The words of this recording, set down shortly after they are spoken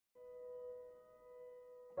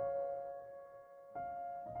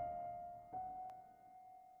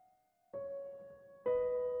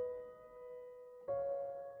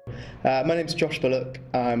My name's Josh Bullock.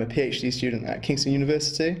 I'm a PhD student at Kingston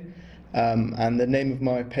University, and the name of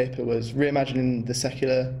my paper was Reimagining the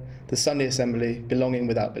Secular, the Sunday Assembly, Belonging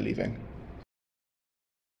Without Believing.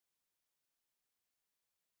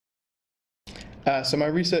 So my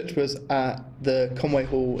research was at the Conway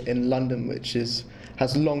Hall in London, which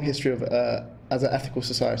has a long history of as an ethical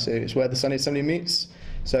society. It's where the Sunday Assembly meets.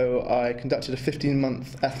 So I conducted a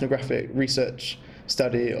 15-month ethnographic research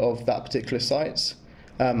study of that particular site,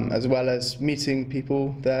 as well as meeting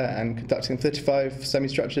people there and conducting 35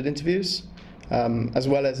 semi-structured interviews, as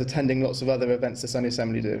well as attending lots of other events the Sunday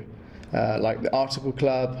Assembly do, like the Article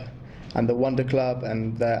Club and the Wonder Club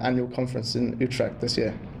and their annual conference in Utrecht this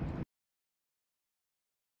year.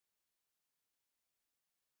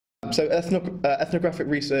 So ethnographic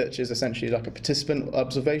research is essentially like a participant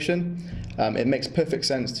observation. It makes perfect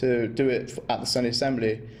sense to do it at the Sunday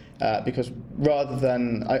Assembly because rather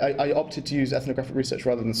than, I opted to use ethnographic research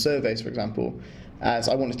rather than surveys, for example, as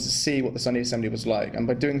I wanted to see what the Sunday Assembly was like. And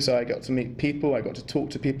by doing so, I got to meet people, I got to talk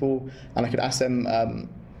to people, and I could ask them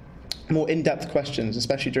more in-depth questions,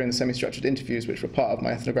 especially during the semi-structured interviews, which were part of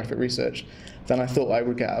my ethnographic research, than I thought I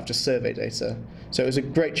would get out of just survey data. So it was a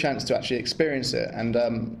great chance to actually experience it and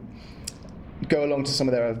go along to some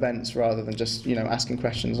of their events rather than just asking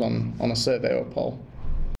questions on a survey or a poll.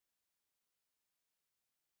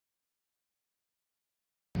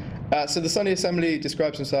 So the Sunday Assembly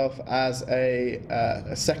describes himself as a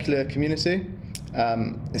secular community.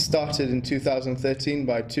 It started in 2013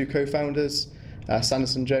 by two co-founders,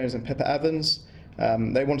 Sanderson Jones and Pippa Evans.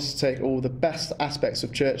 They wanted to take all the best aspects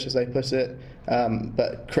of church, as they put it,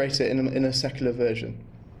 but create it in a secular version.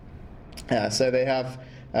 So they have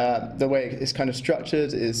the way it's kind of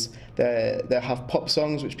structured is they'll have pop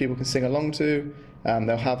songs which people can sing along to.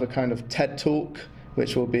 They'll have a kind of TED talk,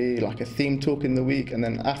 which will be like a theme talk in the week, and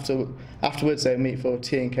then afterwards they'll meet for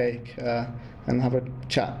tea and cake and have a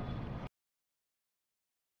chat.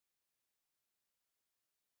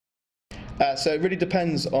 So it really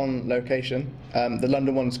depends on location. The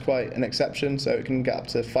London one's quite an exception, so it can get up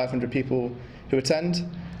to 500 people who attend.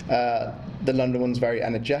 The London one's very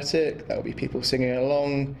energetic. There'll be people singing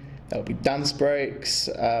along. There'll be dance breaks.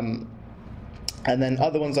 And then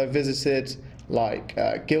other ones I've visited, like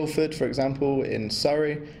Guildford, for example, in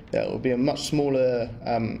Surrey, there will be a much smaller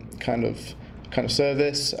kind of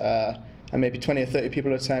service. And maybe 20 or 30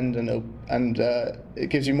 people attend, and it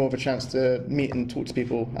gives you more of a chance to meet and talk to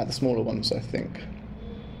people at the smaller ones, I think.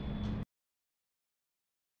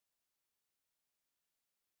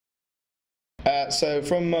 So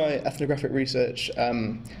from my ethnographic research,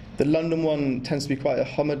 the London one tends to be quite a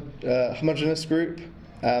homogeneous group.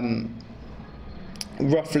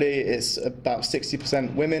 Roughly, it's about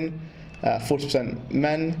 60% women, 40%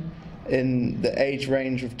 men, in the age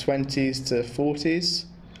range of 20s to 40s.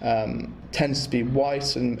 Tends to be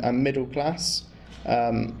white and middle class,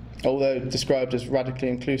 although described as radically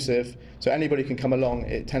inclusive, so anybody can come along.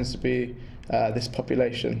 It tends to be this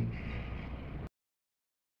population.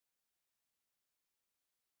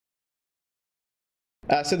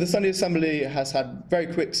 So the Sunday Assembly has had very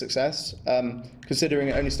quick success, considering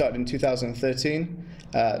it only started in 2013,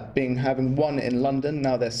 having one in London.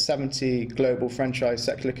 Now there's 70 global franchise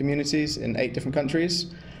secular communities in 8 different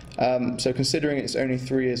countries. So considering it's only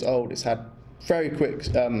 3 years old, it's had very quick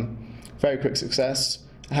success.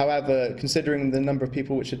 However, considering the number of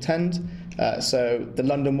people which attend, so the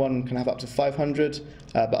London one can have up to 500,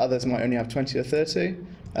 but others might only have 20 or 30.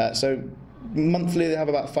 So monthly they have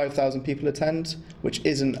about 5,000 people attend, which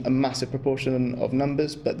isn't a massive proportion of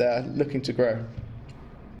numbers, but they're looking to grow.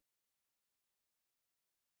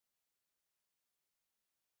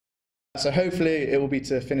 So hopefully it will be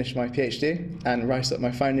to finish my PhD and write up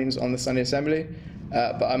my findings on the Sunday Assembly,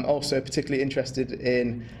 but I'm also particularly interested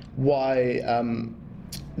in why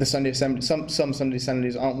the Sunday Assembly, some Sunday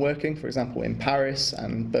Assemblies aren't working, for example in Paris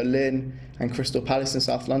and Berlin and Crystal Palace in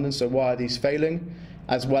South London, so why are these failing?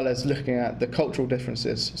 As well as looking at the cultural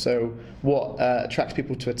differences, so what attracts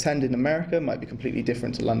people to attend in America might be completely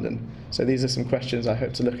different to London. So these are some questions I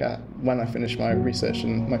hope to look at when I finish my research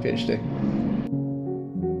and my PhD.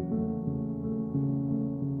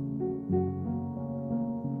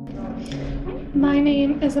 My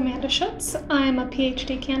name is Amanda Schutz. I'm a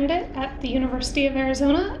PhD candidate at the University of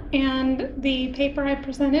Arizona, and the paper I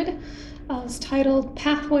presented was titled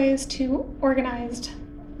Pathways to Organized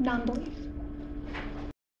Non-Belief.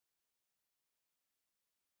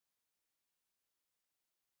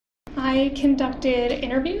 I conducted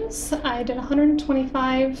interviews. I did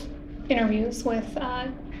 125 interviews with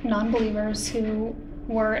non-believers who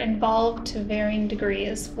were involved to varying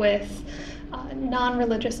degrees with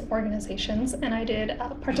non-religious organizations, and I did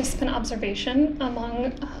participant observation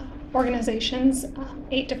among organizations,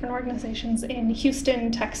 8 different organizations in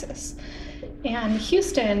Houston, Texas. And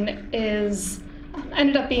Houston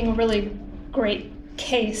ended up being a really great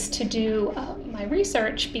case to do my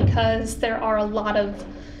research, because there are a lot of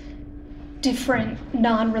different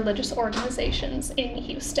non-religious organizations in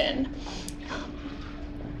Houston.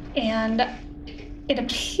 And it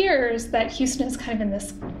appears that Houston is kind of in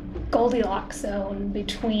this Goldilocks zone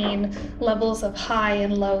between levels of high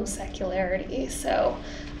and low secularity. So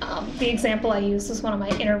the example I used was one of my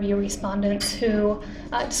interview respondents who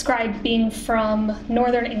described being from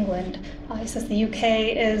Northern England. He says the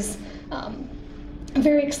UK is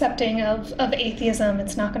very accepting of atheism.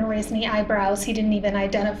 It's not going to raise any eyebrows. He didn't even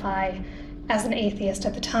identify as an atheist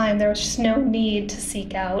at the time. There was just no need to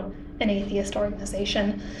seek out an atheist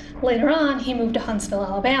organization. Later on, he moved to Huntsville,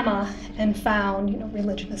 Alabama, and found,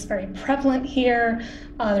 religion is very prevalent here.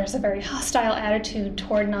 There's a very hostile attitude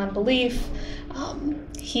toward non-belief.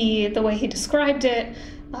 The way he described it,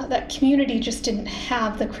 that community just didn't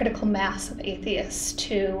have the critical mass of atheists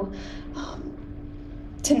to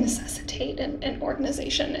necessitate an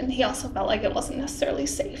organization, and he also felt like it wasn't necessarily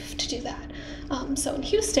safe to do that. So in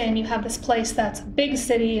Houston, you have this place that's a big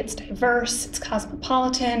city, it's diverse, it's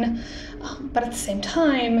cosmopolitan, but at the same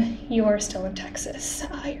time, you are still in Texas.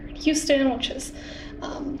 You're in Houston, which is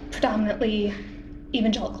predominantly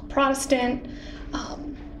evangelical Protestant.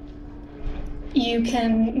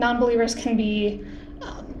 Non-believers can be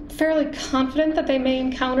fairly confident that they may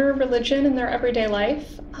encounter religion in their everyday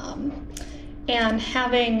life. And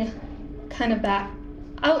having kind of that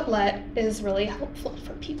outlet is really helpful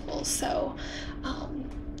for people. So,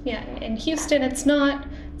 in Houston, it's not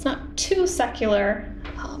too secular,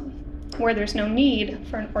 where there's no need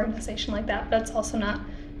for an organization like that, but it's also not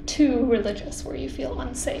too religious, where you feel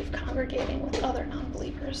unsafe congregating with other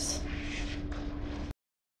non-believers.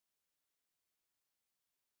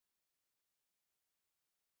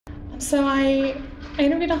 So I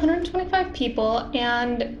interviewed 125 people,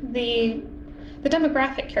 and the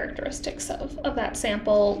demographic characteristics of that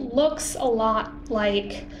sample looks a lot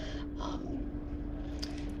like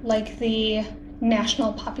the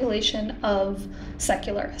national population of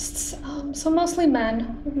secularists. So mostly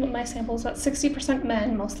men. My sample is about 60%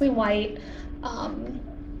 men, mostly white.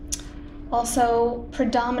 Also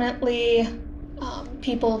predominantly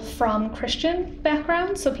people from Christian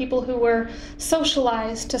backgrounds, so people who were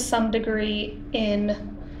socialized to some degree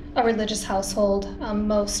in a religious household,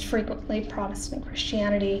 most frequently Protestant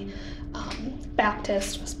Christianity.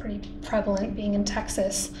 Baptist was pretty prevalent being in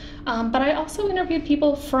Texas. But I also interviewed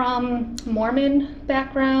people from Mormon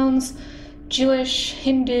backgrounds, Jewish,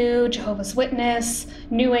 Hindu, Jehovah's Witness,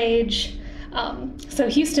 New Age. So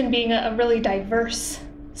Houston being a really diverse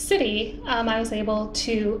city, I was able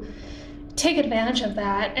to take advantage of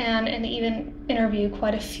that and even interview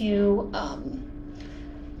quite a few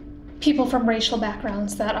people from racial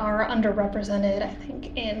backgrounds that are underrepresented, I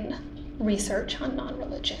think, in research on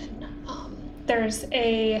non-religion. There's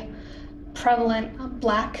a prevalent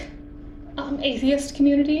Black atheist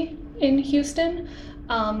community in Houston.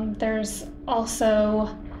 There's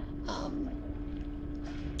also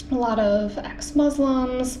a lot of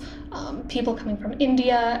ex-Muslims, people coming from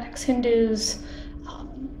India, ex-Hindus.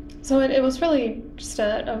 So it was really just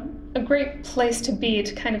a great place to be,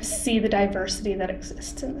 to kind of see the diversity that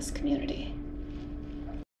exists in this community.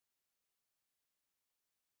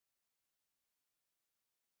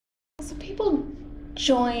 So people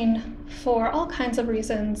join for all kinds of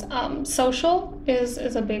reasons. Social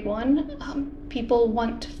is a big one. People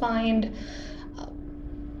want to find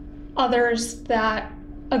others that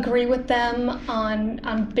agree with them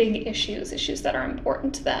on big issues that are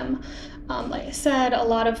important to them. Like I said, a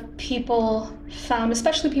lot of people found,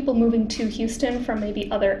 especially people moving to Houston from maybe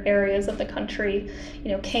other areas of the country,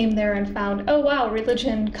 came there and found, oh wow,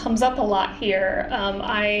 religion comes up a lot here.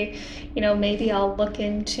 Maybe I'll look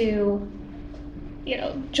into,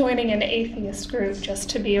 joining an atheist group just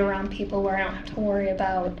to be around people where I don't have to worry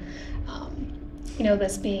about,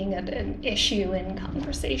 this being an issue in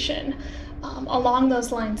conversation. Along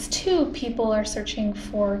those lines too, people are searching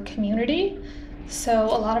for community. So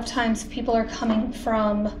a lot of times people are coming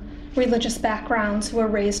from religious backgrounds who were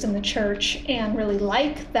raised in the church and really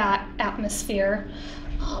like that atmosphere,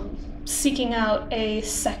 seeking out a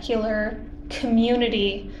secular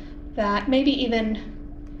community that maybe even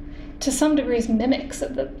to some degrees mimics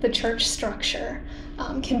the church structure,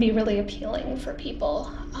 can be really appealing for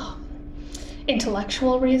people.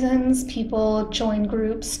 Intellectual reasons, people join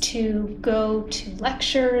groups to go to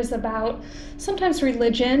lectures about sometimes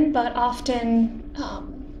religion, but often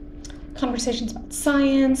conversations about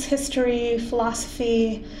science, history,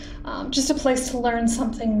 philosophy, just a place to learn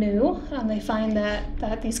something new. They find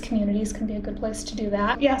that these communities can be a good place to do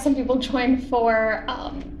that. Yeah, some people join for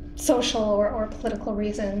social or political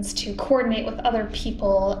reasons, to coordinate with other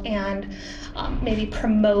people and maybe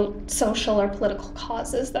promote social or political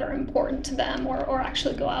causes that are important to them, or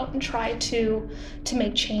actually go out and try to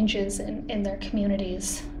make changes in their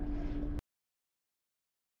communities.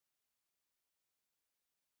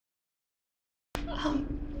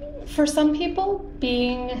 For some people,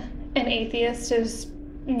 being an atheist is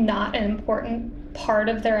not an important part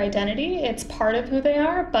of their identity. It's part of who they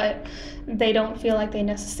are, but they don't feel like they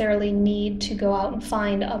necessarily need to go out and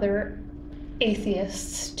find other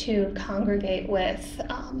atheists to congregate with.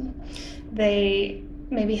 They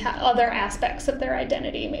maybe have other aspects of their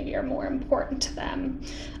identity maybe are more important to them.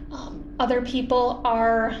 Other people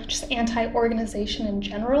are just anti-organization in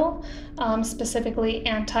general, specifically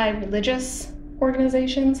anti-religious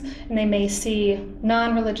organizations, and they may see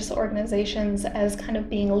non-religious organizations as kind of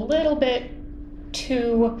being a little bit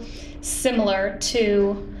too similar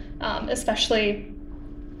to especially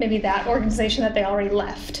maybe that organization that they already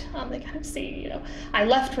left. They kind of see, I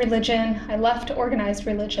left religion, I left organized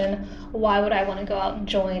religion, why would I want to go out and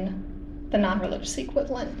join the non-religious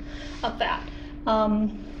equivalent of that?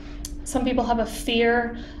 Some people have a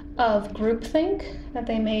fear of groupthink, that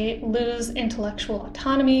they may lose intellectual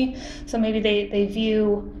autonomy, so maybe they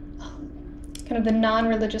view kind of the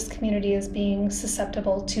non-religious community as being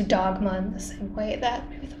susceptible to dogma in the same way that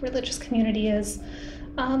maybe the religious community is.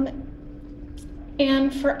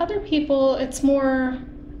 And for other people, it's more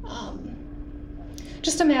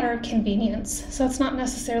just a matter of convenience. So it's not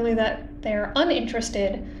necessarily that they're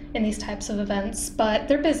uninterested in these types of events, but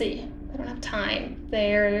they're busy. They don't have time.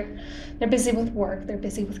 They're busy with work. They're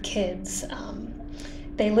busy with kids.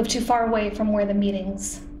 They live too far away from where the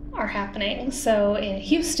meetings are happening. So in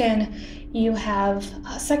Houston, you have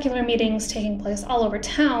secular meetings taking place all over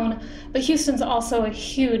town, but Houston's also a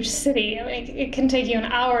huge city. I mean, it can take you an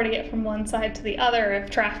hour to get from one side to the other if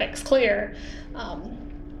traffic's clear.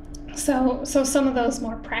 So some of those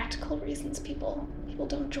more practical reasons people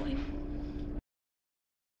don't join.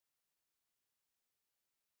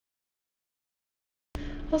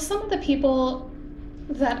 Well, some of the people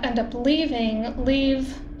that end up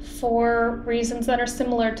leave for reasons that are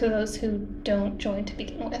similar to those who don't join to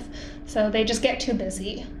begin with. So they just get too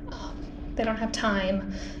busy. They don't have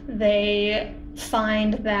time. They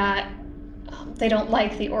find that they don't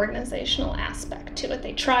like the organizational aspect to it.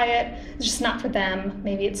 They try it, it's just not for them.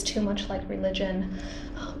 Maybe it's too much like religion.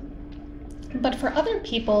 But for other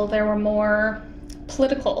people, there were more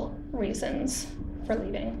political reasons for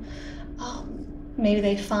leaving. Maybe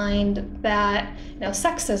they find that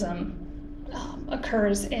sexism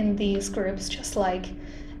occurs in these groups just like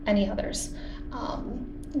any others.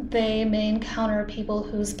 They may encounter people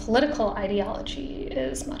whose political ideology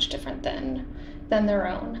is much different than their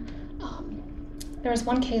own. There was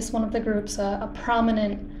one case, one of the groups, a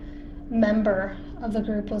prominent member of the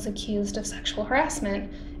group was accused of sexual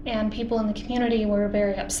harassment, and people in the community were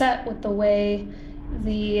very upset with the way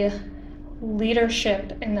the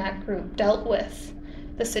leadership in that group dealt with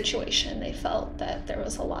the situation. They felt that there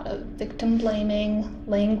was a lot of victim blaming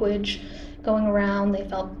language going around. They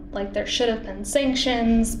felt like there should have been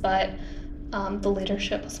sanctions, but the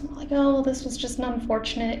leadership was more like, oh, this was just an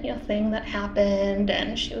unfortunate thing that happened,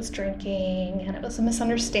 and she was drinking, and it was a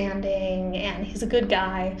misunderstanding, and he's a good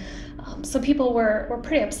guy. So people were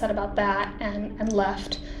pretty upset about that and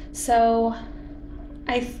left. So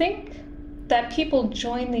I think that people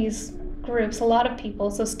join these groups, a lot of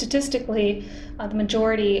people, so statistically the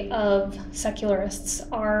majority of secularists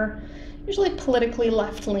are usually politically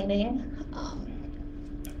left-leaning,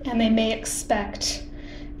 and they may expect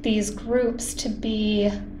these groups to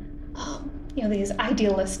be these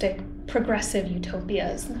idealistic progressive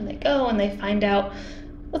utopias, and then they go and they find out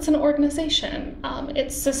what's an organization.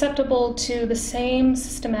 It's susceptible to the same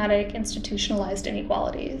systematic institutionalized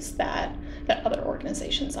inequalities that other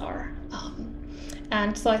organizations are,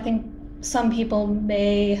 and so I think some people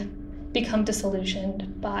may become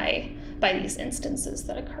disillusioned by these instances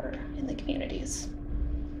that occur in the communities.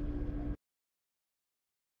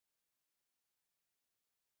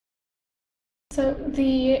 So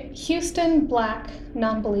the Houston Black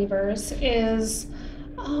non-believers is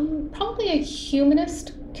probably a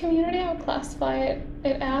humanist community, I would classify it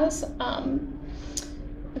as.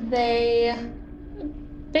 They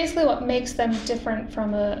basically, what makes them different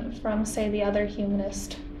from say the other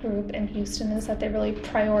humanist group in Houston is that they really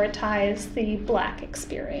prioritize the Black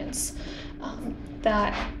experience.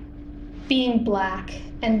 That being Black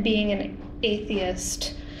and being an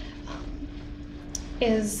atheist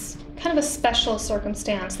is kind of a special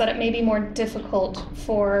circumstance, that it may be more difficult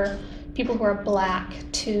for people who are Black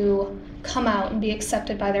to come out and be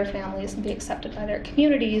accepted by their families and be accepted by their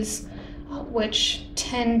communities, which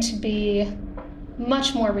tend to be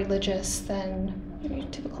much more religious than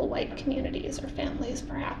typical white communities or families,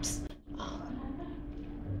 perhaps.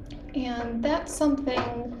 And that's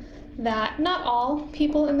something that not all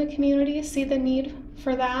people in the community see the need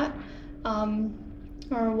for that.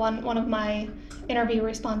 Or one of my interview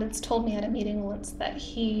respondents told me at a meeting once that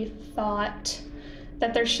he thought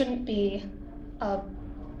that there shouldn't be a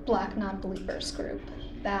Black non-believers group,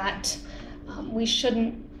 that we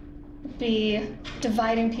shouldn't be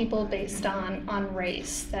dividing people based on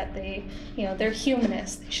race, that they're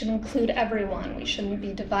humanists, they should include everyone, we shouldn't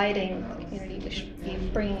be dividing the community, we should be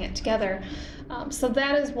bringing it together. So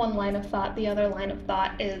that is one line of thought. The other line of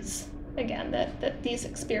thought is, again, that these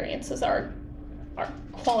experiences are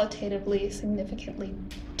qualitatively significantly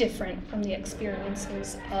different from the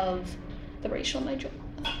experiences of the racial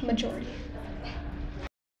majority.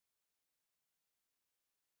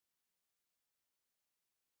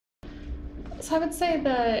 So I would say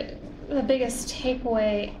the biggest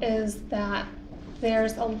takeaway is that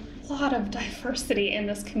there's a lot of diversity in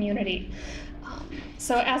this community.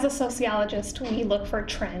 So as a sociologist, we look for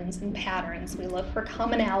trends and patterns. We look for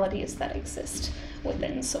commonalities that exist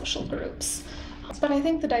within social groups. But I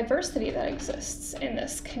think the diversity that exists in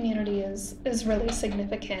this community is really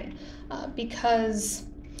significant because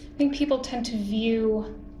I think people tend to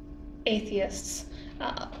view atheists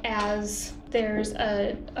as there's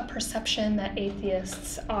a perception that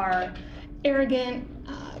atheists are arrogant,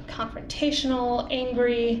 confrontational,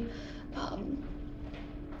 angry,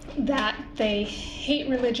 that they hate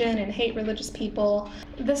religion and hate religious people.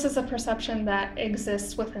 This is a perception that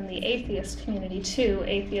exists within the atheist community too.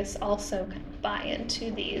 Atheists also kind of buy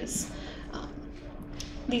into these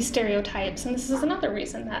stereotypes, and this is another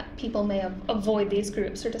reason that people may avoid these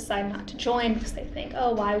groups or decide not to join, because they think,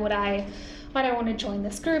 oh, why would I want to join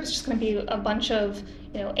this group? It's just going to be a bunch of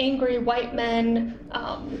angry white men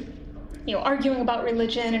arguing about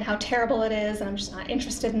religion and how terrible it is, and I'm just not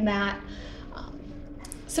interested in that.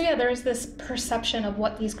 So yeah, there's this perception of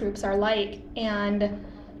what these groups are like, and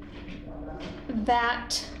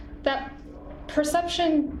that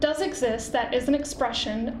perception does exist. That is an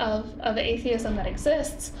expression of atheism that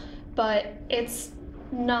exists, but it's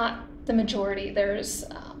not the majority. There's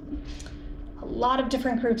a lot of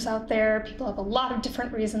different groups out there. People have a lot of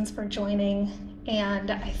different reasons for joining, and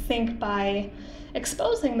I think by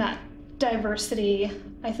exposing that diversity,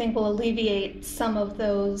 I think will alleviate some of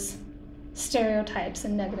those stereotypes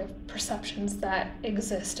and negative perceptions that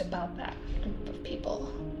exist about that group of people.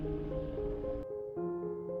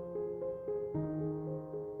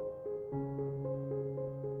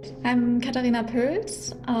 I'm Katharina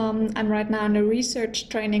Pöls. I'm right now in the research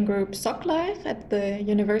training group SocLife at the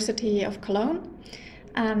University of Cologne.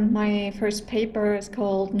 And my first paper is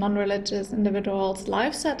called Non-Religious Individuals'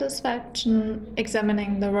 Life Satisfaction,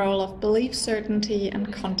 examining the role of belief certainty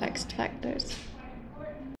and context factors.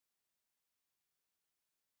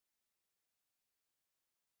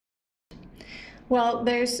 Well,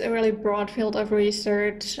 there's a really broad field of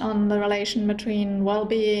research on the relation between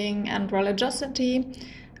well-being and religiosity.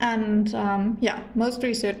 And most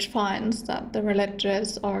research finds that the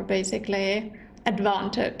religious are basically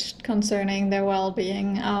advantaged concerning their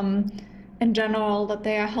well-being. In general, that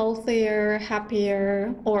they are healthier,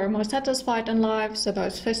 happier, or more satisfied in life, so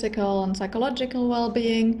both physical and psychological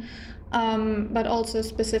well-being, but also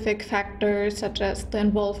specific factors such as the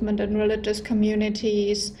involvement in religious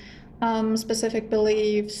communities, specific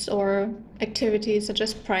beliefs or activities such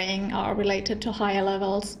as praying are related to higher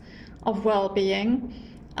levels of well-being.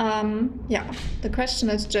 The question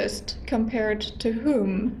is just, compared to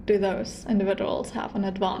whom do those individuals have an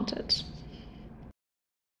advantage?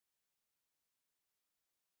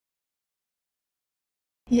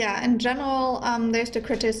 Yeah, in general, there's the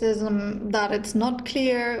criticism that it's not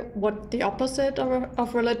clear what the opposite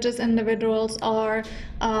of religious individuals are.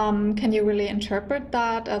 Can you really interpret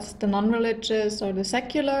that as the non-religious or the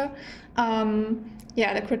secular?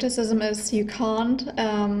 The criticism is you can't.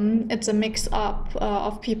 It's a mix-up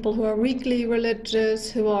of people who are weakly religious,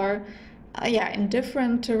 who are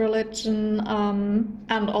indifferent to religion,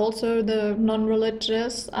 and also the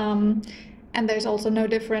non-religious. And there's also no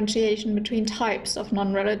differentiation between types of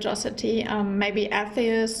non-religiosity. Maybe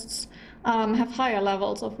atheists have higher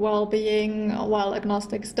levels of well-being, while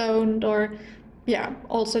agnostics don't, or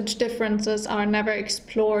all such differences are never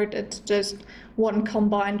explored. It's just one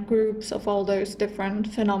combined groups of all those different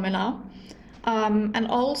phenomena. And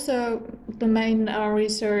also the main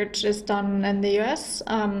research is done in the US,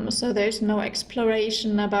 so there's no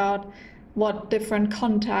exploration about what different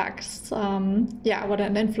contexts, what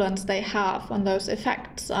an influence they have on those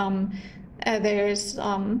effects. There's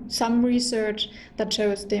some research that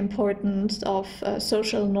shows the importance of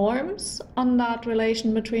social norms on that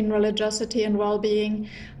relation between religiosity and well-being,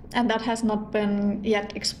 and that has not been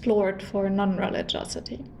yet explored for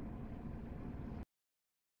non-religiosity.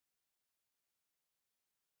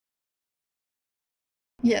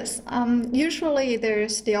 Yes, usually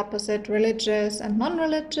there's the opposite, religious and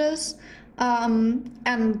non-religious,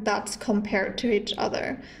 and that's compared to each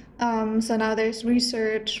other. So now there's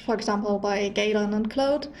research, for example, by Galen and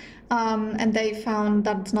Claude, and they found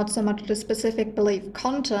that it's not so much the specific belief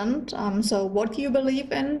content, so what you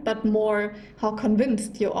believe in, but more how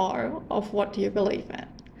convinced you are of what you believe in.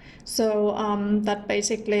 So that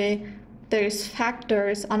basically there's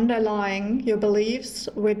factors underlying your beliefs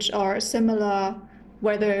which are similar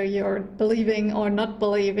whether you're believing or not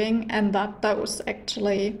believing, and that those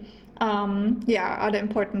actually are the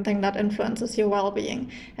important thing that influences your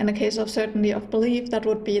well-being. In the case of certainty of belief, that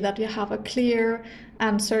would be that you have a clear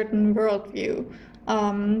and certain worldview,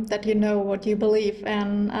 that you know what you believe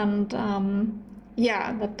in, and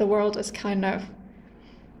that the world is kind of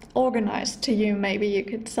organized to you, maybe you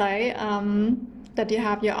could say, that you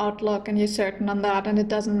have your outlook and you're certain on that, and it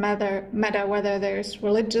doesn't matter whether there's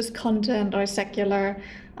religious content or secular.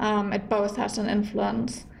 It both has an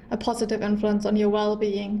influence, a positive influence on your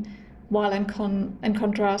well-being, while in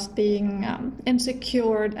contrast being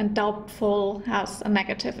insecure and doubtful has a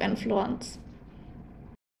negative influence.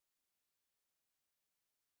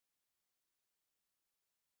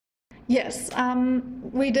 Yes,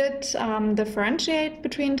 we did differentiate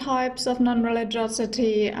between types of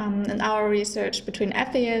non-religiosity in our research between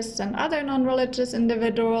atheists and other non-religious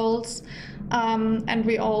individuals, and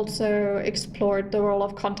we also explored the role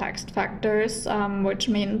of context factors, which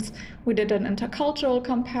means we did an intercultural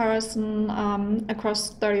comparison across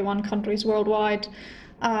 31 countries worldwide,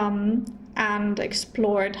 and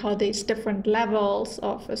explored how these different levels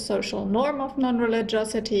of a social norm of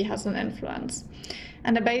non-religiosity has an influence.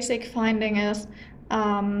 And the basic finding is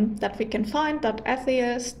that we can find that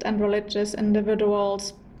atheist and religious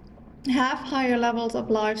individuals have higher levels of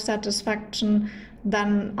life satisfaction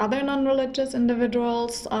than other non-religious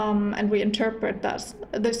individuals, and we interpret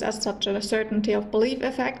this as such a certainty of belief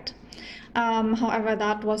effect. However,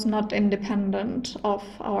 that was not independent of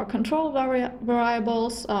our control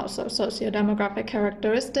variables, so socio-demographic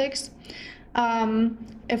characteristics.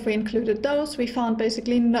 If we included those, we found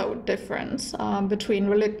basically no difference between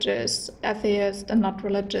religious, atheist, and not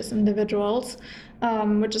religious individuals,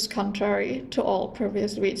 which is contrary to all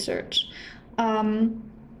previous research.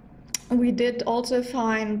 We did also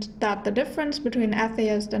find that the difference between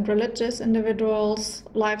atheist and religious individuals'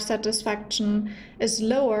 life satisfaction is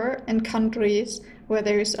lower in countries where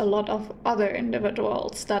there is a lot of other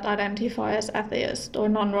individuals that identify as atheist or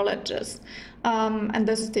non-religious. And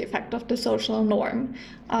this is the effect of the social norm.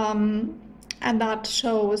 And that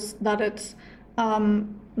shows that it's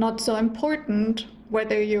not so important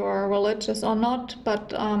whether you are religious or not,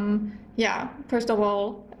 but first of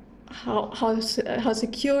all, how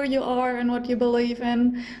secure you are in what you believe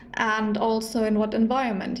in, and also in what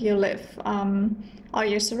environment you live. Are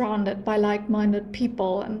you surrounded by like-minded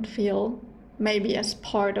people and feel maybe as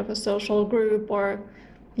part of a social group, or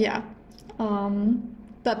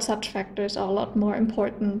that such factors are a lot more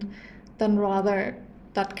important than rather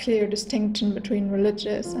that clear distinction between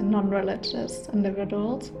religious and non-religious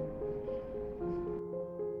individuals.